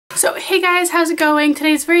So hey guys, how's it going?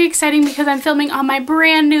 Today's very exciting because I'm filming on my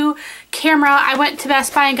brand new camera. I went to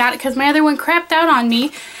Best Buy and got it because my other one crapped out on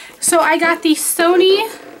me. So I got the Sony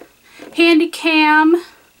Handycam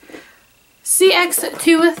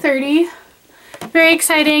CX230. Very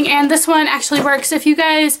exciting, and this one actually works. If you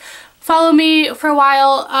guys follow me for a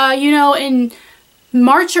while, you know in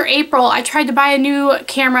March or April I tried to buy a new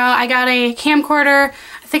camera. I got a camcorder.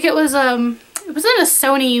 I think it wasn't a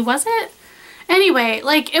Sony, was it? Anyway,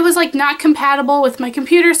 like it was like not compatible with my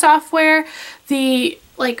computer software. The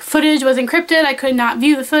footage was encrypted. I could not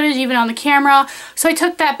view the footage even on the camera. So I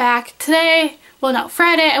took that back. Today, well no,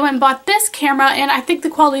 Friday, I went and bought this camera and I think the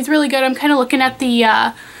quality is really good. I'm kind of looking at the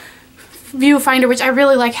viewfinder, which I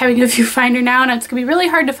really like having a viewfinder now, and it's gonna be really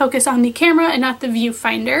hard to focus on the camera and not the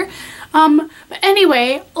viewfinder. But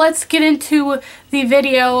anyway, let's get into the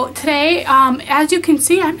video today. As you can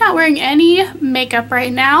see, I'm not wearing any makeup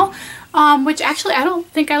right now. Which actually I don't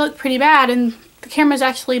think I look pretty bad, and the camera's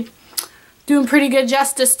actually doing pretty good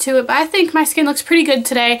justice to it, but I think my skin looks pretty good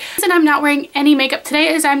today. The reason I'm not wearing any makeup today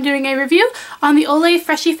is I'm doing a review on the Olay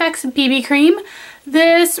Fresh Effects BB Cream.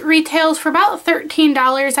 This retails for about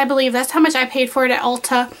 $13, I believe. That's how much I paid for it at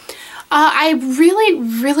Ulta. I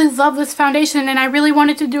really love this foundation, and I really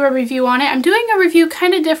wanted to do a review on it. I'm doing a review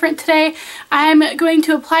kind of different today. I'm going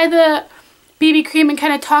to apply the BB cream and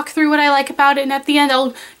kind of talk through what I like about it, and at the end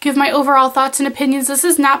I'll give my overall thoughts and opinions. This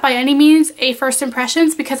is not by any means a first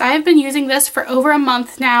impressions because I have been using this for over a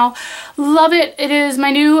month now. Love it. It is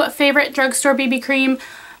my new favorite drugstore BB cream.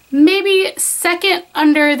 Maybe second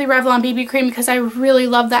under the Revlon BB cream because I really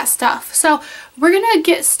love that stuff. So we're gonna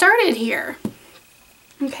get started here.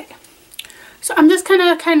 Okay, so I'm just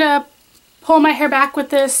gonna kind of pull my hair back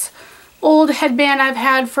with this old headband I've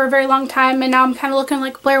had for a very long time, and now I'm kind of looking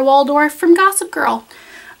like Blair Waldorf from Gossip Girl.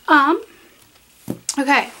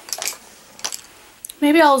 Okay.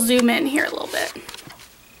 Maybe I'll zoom in here a little bit.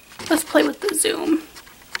 Let's play with the zoom.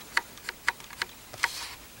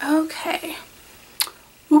 Okay.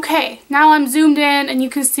 Okay, now I'm zoomed in and you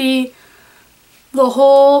can see the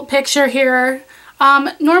whole picture here.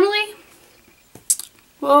 Normally,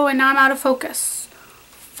 whoa, and now I'm out of focus.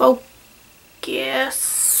 Focus.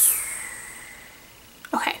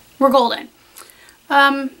 Okay, we're golden.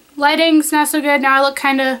 Lighting's not so good. Now I look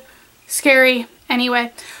kind of scary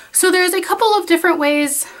anyway. So there's a couple of different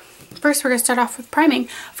ways. First, we're going to start off with priming.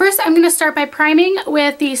 First, I'm going to start by priming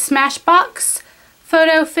with the Smashbox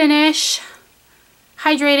Photo Finish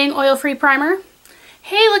Hydrating Oil-Free Primer.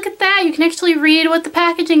 Hey, look at that. You can actually read what the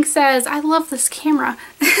packaging says. I love this camera.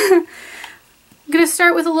 I'm going to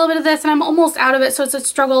start with a little bit of this, and I'm almost out of it, so it's a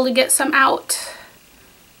struggle to get some out.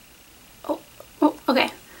 Oh, okay.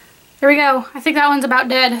 There we go. I think that one's about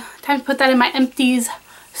dead. Time to put that in my empties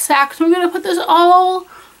sack. So I'm going to put this all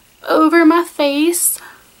over my face.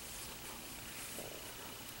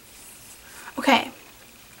 Okay.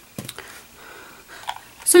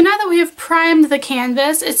 So now that we have primed the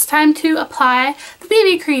canvas, it's time to apply the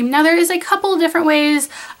BB cream. Now there is a couple of different ways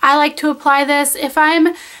I like to apply this. If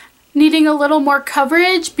I'm needing a little more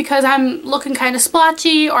coverage because I'm looking kind of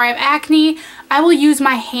splotchy or I have acne, I will use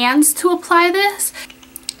my hands to apply this.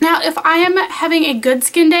 Now if I am having a good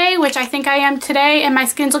skin day, which I think I am today, and my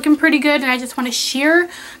skin's looking pretty good and I just want a sheer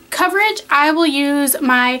coverage, I will use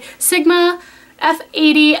my Sigma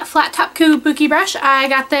F80 Flat Top Kabuki brush. I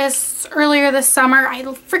got this earlier this summer. I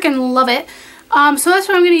freaking love it. So that's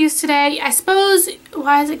what I'm going to use today. I suppose,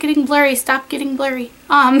 why is it getting blurry? Stop getting blurry.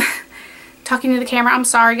 Talking to the camera. I'm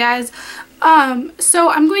sorry, guys. So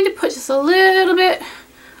I'm going to put just a little bit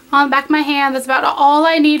on the back of my hand. That's about all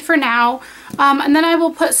I need for now. And then I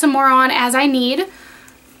will put some more on as I need.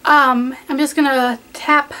 I'm just going to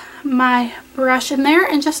tap my brush in there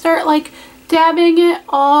and just start like dabbing it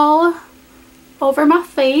all over my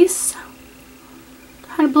face.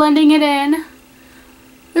 Kind of blending it in.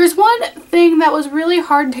 There's one thing that was really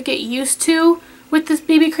hard to get used to with this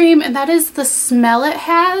BB cream, and that is the smell it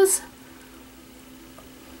has.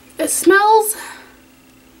 It smells,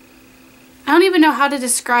 I don't even know how to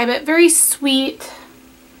describe it, very sweet.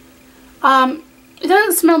 It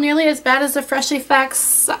doesn't smell nearly as bad as the Fresh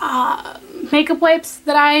Effects makeup wipes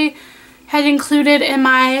that I had included in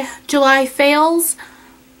my July fails,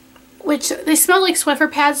 which they smell like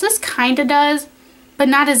Swiffer pads. This kind of does, but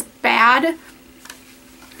not as bad.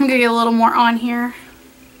 I'm going to get a little more on here.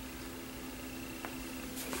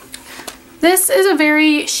 This is a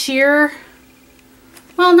very sheer,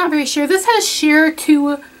 well, not very sheer. This has sheer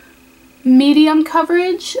to medium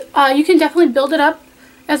coverage. You can definitely build it up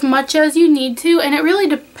as much as you need to, and it really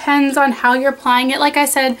depends on how you're applying it. Like I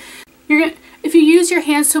said, if you use your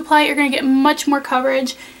hands to apply it, you're going to get much more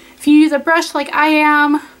coverage. If you use a brush like I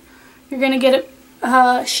am, You're going to get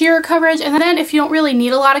sheer coverage, and then if you don't really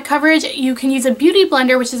need a lot of coverage, you can use a beauty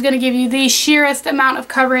blender, which is going to give you the sheerest amount of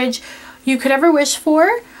coverage you could ever wish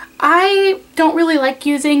for. I don't really like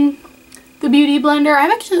using the beauty blender.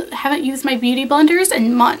 I actually haven't used my beauty blenders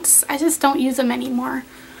in months. I just don't use them anymore.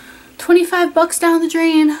 25 bucks down the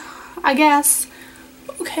drain, I guess.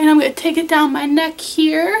 Okay, and I'm going to take it down my neck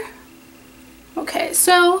here. Okay,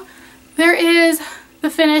 so there is the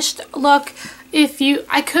finished look.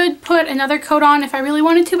 I could put another coat on if I really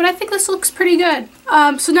wanted to, but I think this looks pretty good.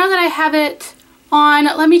 So now that I have it on,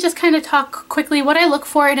 let me just kind of talk quickly what I look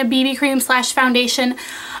for in a BB cream slash foundation.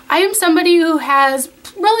 I am somebody who has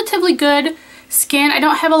relatively good skin. I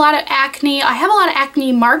don't have a lot of acne. I have a lot of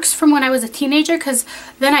acne marks from when I was a teenager, because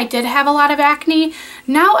then I did have a lot of acne.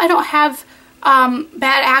 Now I don't have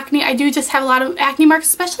bad acne. I do just have a lot of acne marks,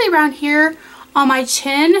 especially around here on my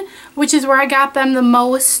chin, which is where I got them the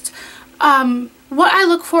most. What I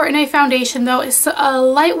look for in a foundation though is a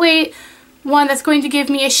lightweight one that's going to give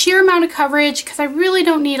me a sheer amount of coverage, because I really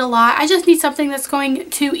don't need a lot. I just need something that's going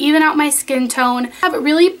to even out my skin tone. I have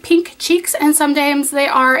really pink cheeks, and sometimes they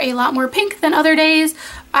are a lot more pink than other days.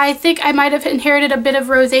 I think I might have inherited a bit of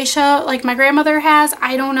rosacea like my grandmother has.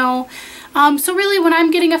 I don't know. So really when I'm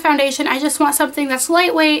getting a foundation, I just want something that's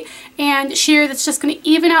lightweight and sheer, that's just going to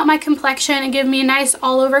even out my complexion and give me a nice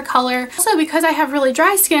all over color. Also, because I have really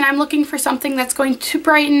dry skin, I'm looking for something that's going to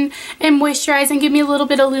brighten and moisturize and give me a little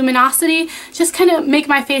bit of luminosity, just kind of make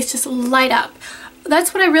my face just light up.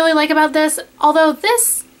 That's what I really like about this. Although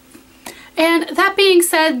and that being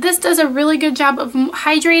said, this does a really good job of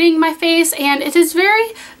hydrating my face, and it is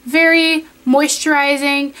very, very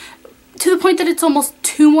moisturizing, to the point that it's almost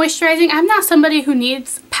too moisturizing. I'm not somebody who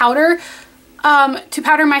needs powder to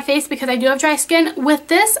powder my face, because I do have dry skin. With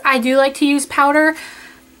this, I do like to use powder.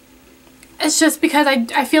 It's just because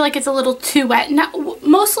I feel like it's a little too wet. Now,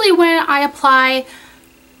 mostly when I apply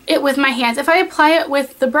it with my hands. If I apply it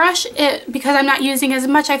with the brush, because I'm not using as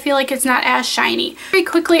much, I feel like it's not as shiny. Very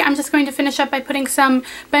quickly, I'm just going to finish up by putting some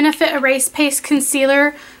Benefit Erase Paste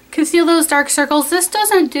Concealer. Conceal those dark circles. This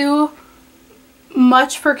doesn't do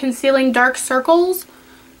much for concealing dark circles,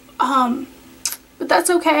 but that's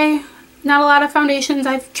okay. Not a lot of foundations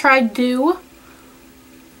I've tried do.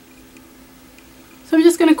 So I'm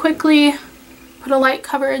just going to quickly put a light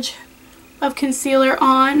coverage of concealer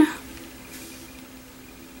on.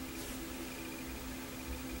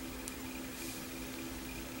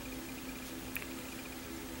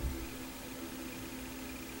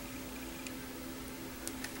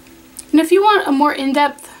 And if you want a more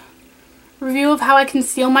in-depth review of how I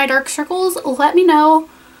conceal my dark circles, let me know.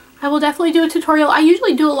 I will definitely do a tutorial. I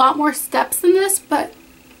usually do a lot more steps than this, but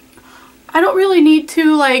I don't really need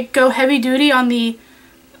to like go heavy duty on the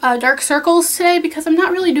dark circles today, because I'm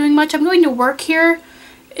not really doing much. I'm going to work here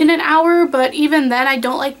in an hour, but even then I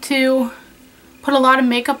don't like to put a lot of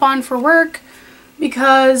makeup on for work,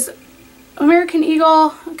 because I work in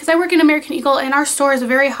American Eagle and our store is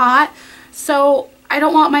very hot, so I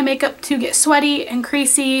don't want my makeup to get sweaty and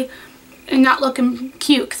creasy and not looking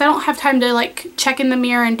cute, because I don't have time to like check in the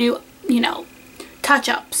mirror and do, you know,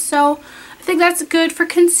 touch-ups. So I think that's good for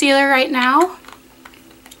concealer right now.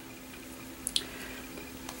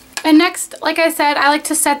 And next, like I said, I like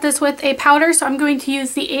to set this with a powder, so I'm going to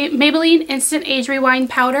use the Maybelline Instant Age Rewind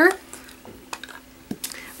powder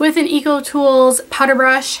with an Eco Tools powder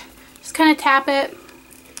brush. Just kind of tap it,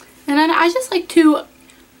 and then I just like to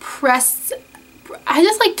press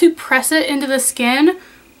it into the skin.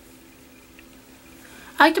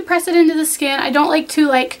 I like to press it into the skin. I don't like to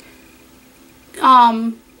like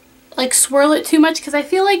swirl it too much, because I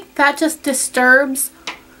feel like that just disturbs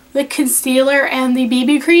the concealer and the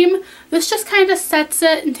BB cream. This just kind of sets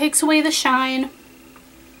it and takes away the shine.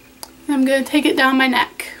 And I'm going to take it down my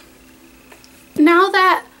neck. Now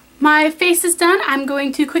that my face is done, I'm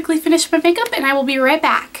going to quickly finish my makeup, and I will be right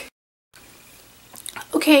back.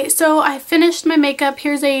 Okay, so I finished my makeup.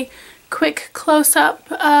 Here's a quick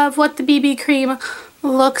close-up of what the BB cream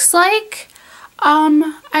looks like.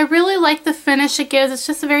 I really like the finish it gives. It's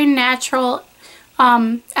just a very natural,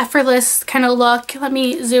 effortless kind of look. Let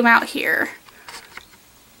me zoom out here.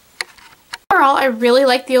 Overall, I really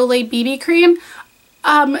like the Olay BB cream.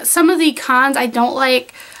 Some of the cons I don't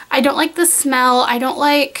like. I don't like the smell. I don't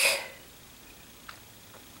like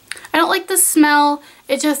the smell.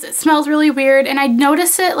 It smells really weird, and I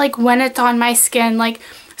notice it like when it's on my skin. Like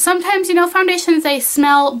sometimes, you know, foundations, they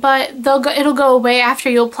smell, but it'll go away after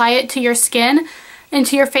you apply it to your skin and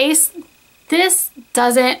to your face. This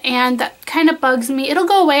doesn't, and that kind of bugs me. It'll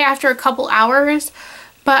go away after a couple hours,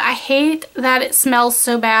 but I hate that it smells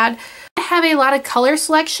so bad. I have a lot of color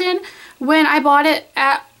selection. When I bought it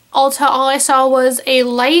at Ulta, all I saw was a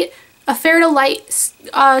fair to light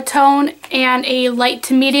tone and a light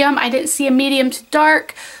to medium. I didn't see a medium to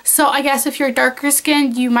dark, so I guess if you're darker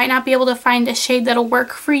skinned, you might not be able to find a shade that'll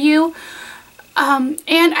work for you.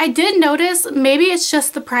 And I did notice, maybe it's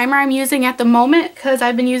just the primer I'm using at the moment, because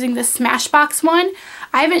I've been using the Smashbox one.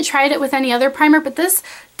 I haven't tried it with any other primer, but this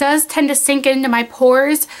does tend to sink into my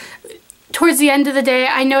pores. Towards the end of the day,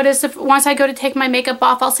 I notice once I go to take my makeup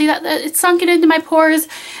off, I'll see that it's sunken into my pores,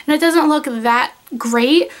 and it doesn't look that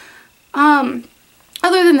great. Other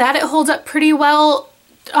than that, it holds up pretty well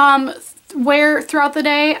throughout the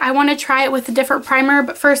day. I want to try it with a different primer,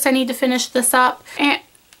 but first I need to finish this up. And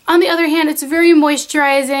on the other hand, it's very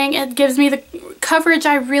moisturizing. It gives me the coverage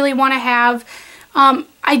I really want to have.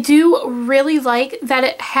 I do really like that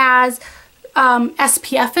it has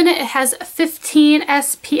SPF in it. It has 15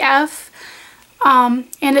 SPF, and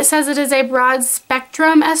it says it is a broad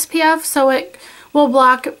spectrum SPF, so it will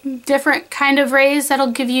block different kind of rays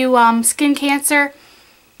that'll give you skin cancer.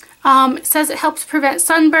 It says it helps prevent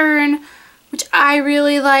sunburn, which I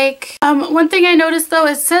really like. One thing I noticed though,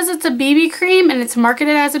 it says it's a BB cream and it's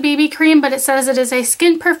marketed as a BB cream, but it says it is a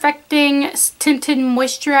skin perfecting tinted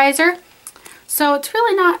moisturizer. So it's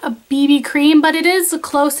really not a BB cream, but it is the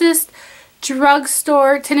closest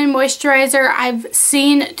drugstore tinted moisturizer I've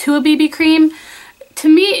seen to a BB cream. To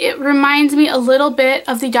me, it reminds me a little bit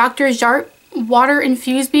of the Dr. Jart water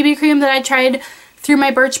infused BB cream that I tried through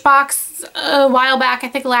my Birchbox a while back, I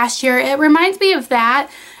think last year. It reminds me of that.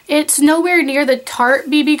 It's nowhere near the Tarte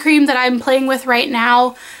BB cream that I'm playing with right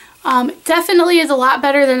now. Definitely is a lot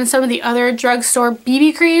better than some of the other drugstore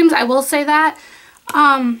BB creams, I will say that.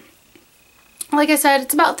 Like I said,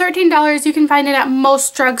 it's about $13. You can find it at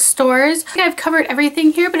most drugstores. I think I've covered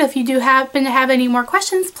everything here, but if you do happen to have any more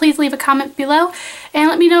questions, please leave a comment below and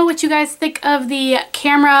let me know what you guys think of the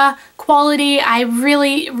camera quality. I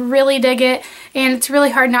really, really dig it, and it's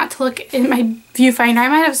really hard not to look in my viewfinder. I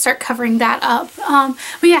might have to start covering that up.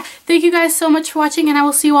 But yeah, thank you guys so much for watching, and I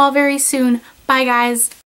will see you all very soon. Bye, guys.